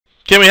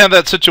Okay, we had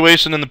that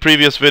situation in the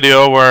previous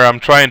video where I'm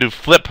trying to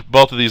flip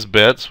both of these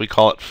bits. We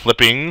call it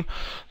flipping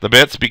the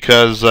bits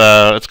because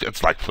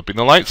it's like flipping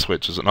the light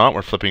switch, is it not?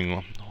 We're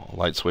flipping a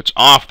light switch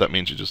off. That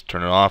means you just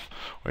turn it off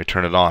or you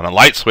turn it on. A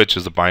light switch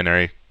is a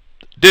binary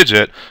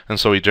digit, and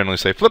so we generally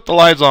say flip the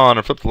lights on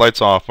or flip the lights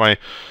off. My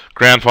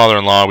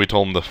grandfather-in-law, we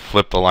told him to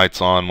flip the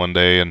lights on one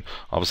day, and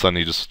all of a sudden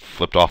he just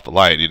flipped off the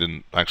light. He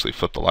didn't actually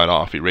flip the light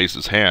off. He raised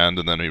his hand,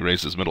 and then he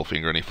raised his middle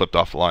finger, and he flipped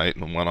off the light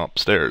and went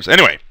upstairs.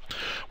 Anyway,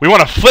 we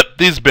want to flip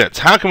these bits.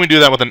 How can we do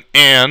that with an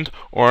AND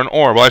or an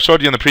OR? Well, I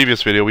showed you in the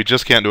previous video, we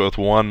just can't do it with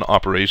one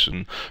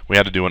operation. We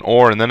had to do an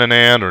OR and then an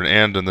AND, or an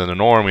AND and then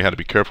an OR, and we had to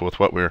be careful with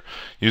what we're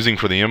using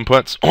for the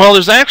inputs. Well,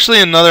 there's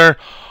actually another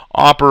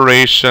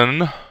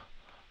operation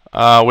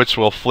which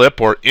will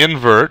flip or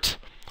invert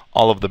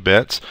all of the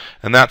bits,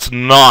 and that's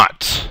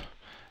NOT.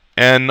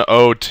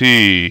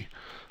 N-O-T.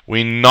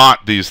 We NOT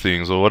these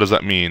things. Well, what does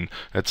that mean?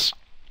 It's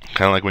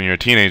kind of like when you're a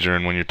teenager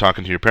and when you're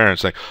talking to your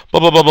parents, like, blah,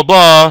 blah, blah, blah,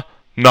 blah,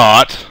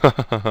 NOT.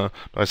 Do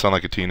I sound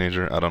like a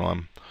teenager? I don't know.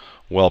 I'm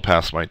well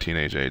past my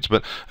teenage age.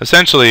 But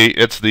essentially,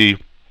 it's the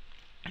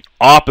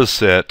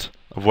opposite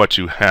of what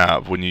you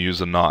have when you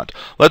use a NOT.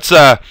 Let's do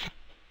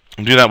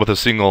that with a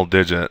single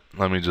digit.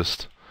 Let me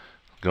just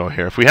go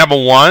here. If we have a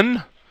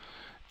 1,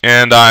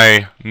 and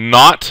I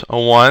NOT a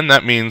 1,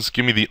 that means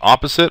give me the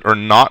opposite, or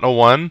not a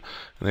 1.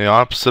 And the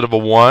opposite of a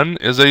 1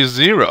 is a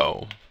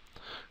 0.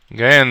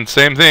 Okay, and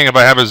same thing, if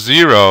I have a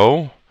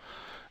 0,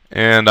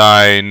 and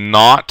I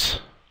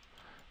NOT,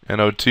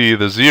 N-O-T,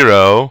 the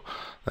 0,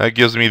 that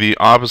gives me the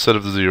opposite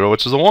of the 0,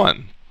 which is a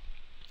 1.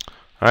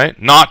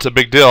 Alright, not a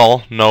big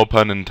deal, no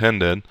pun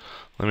intended.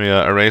 Let me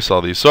erase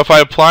all these. So if I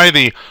apply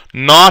the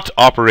NOT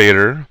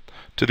operator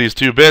to these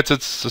two bits,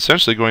 it's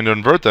essentially going to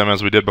invert them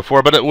as we did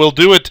before, but it will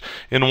do it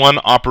in one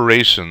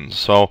operation.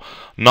 So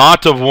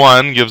NOT of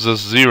 1 gives us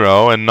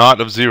 0, and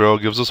NOT of 0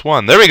 gives us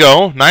 1. There we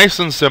go. Nice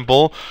and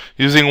simple.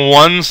 Using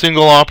one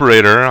single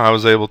operator, I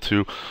was able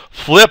to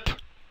flip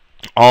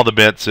all the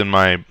bits in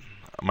my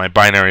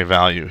binary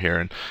value here.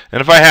 And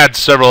if I had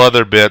several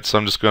other bits,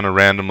 I'm just going to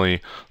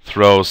randomly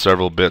throw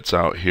several bits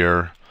out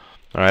here.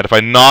 All right. If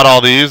I NOT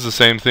all these, the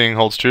same thing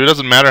holds true. It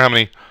doesn't matter how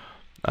many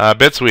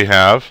bits we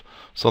have.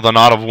 So the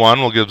NOT of 1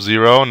 will give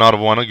 0, NOT of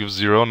 1 will give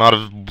 0, NOT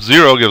of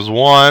 0 gives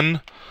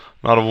 1,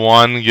 NOT of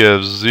 1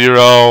 gives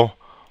 0,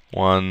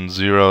 1,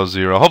 0,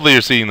 0. Hopefully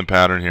you're seeing the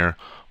pattern here,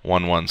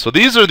 1, 1. So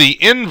these are the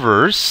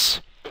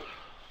inverse.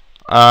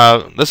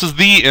 This is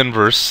the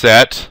inverse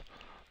set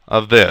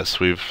of this.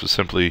 We've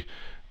simply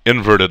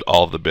inverted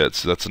all of the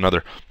bits. That's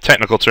another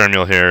technical term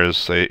you'll hear is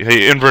say,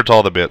 hey, invert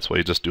all the bits. Well,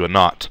 you just do a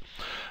NOT.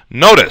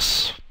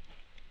 Notice,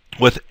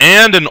 with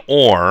AND and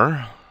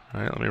OR,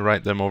 all right, let me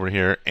write them over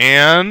here,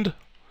 and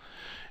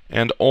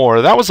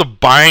OR, that was a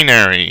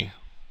binary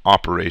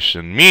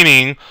operation,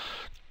 meaning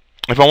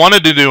if I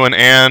wanted to do an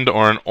AND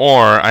or an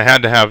OR, I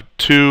had to have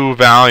two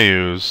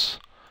values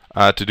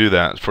to do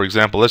that. For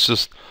example,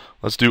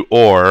 let's do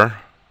OR.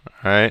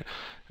 All right.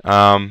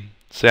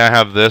 Say I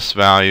have this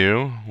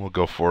value. We'll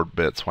go 4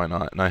 bits. Why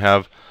not? And I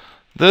have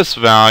this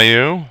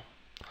value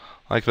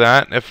like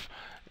that.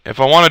 If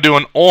I want to do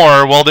an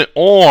OR, well, the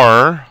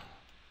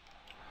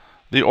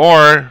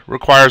OR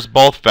requires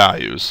both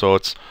values. So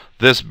it's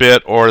this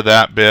bit or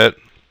that bit.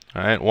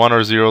 All right, 1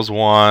 or 0 is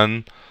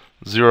 1,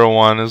 0,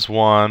 1 is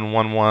 1,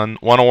 1, 1,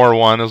 1 or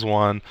 1 is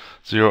 1,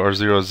 0 or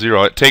 0 is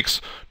 0. It takes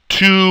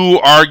 2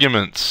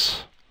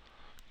 arguments.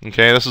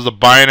 Okay, this is a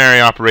binary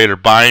operator.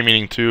 Bi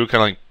meaning 2,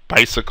 kind of like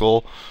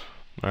bicycle.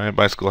 All right,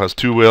 bicycle has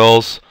 2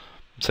 wheels.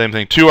 Same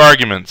thing, 2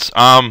 arguments.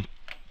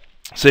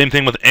 Same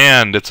thing with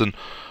AND. It's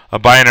a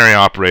binary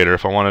operator.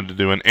 If I wanted to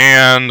do an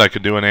AND, I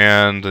could do an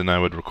and I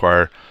would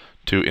require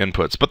 2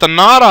 inputs. But the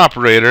NOT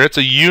operator, it's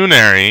a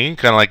unary,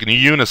 kind of like a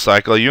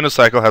unicycle. A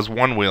unicycle has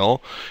 1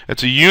 wheel.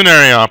 It's a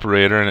unary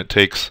operator, and it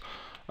takes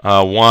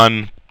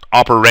 1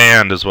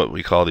 operand is what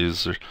we call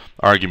these, or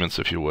arguments,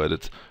 if you would.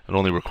 It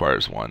only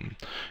requires 1.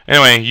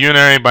 Anyway,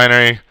 unary,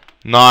 binary,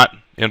 NOT,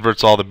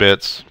 inverts all the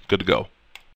bits. Good to go.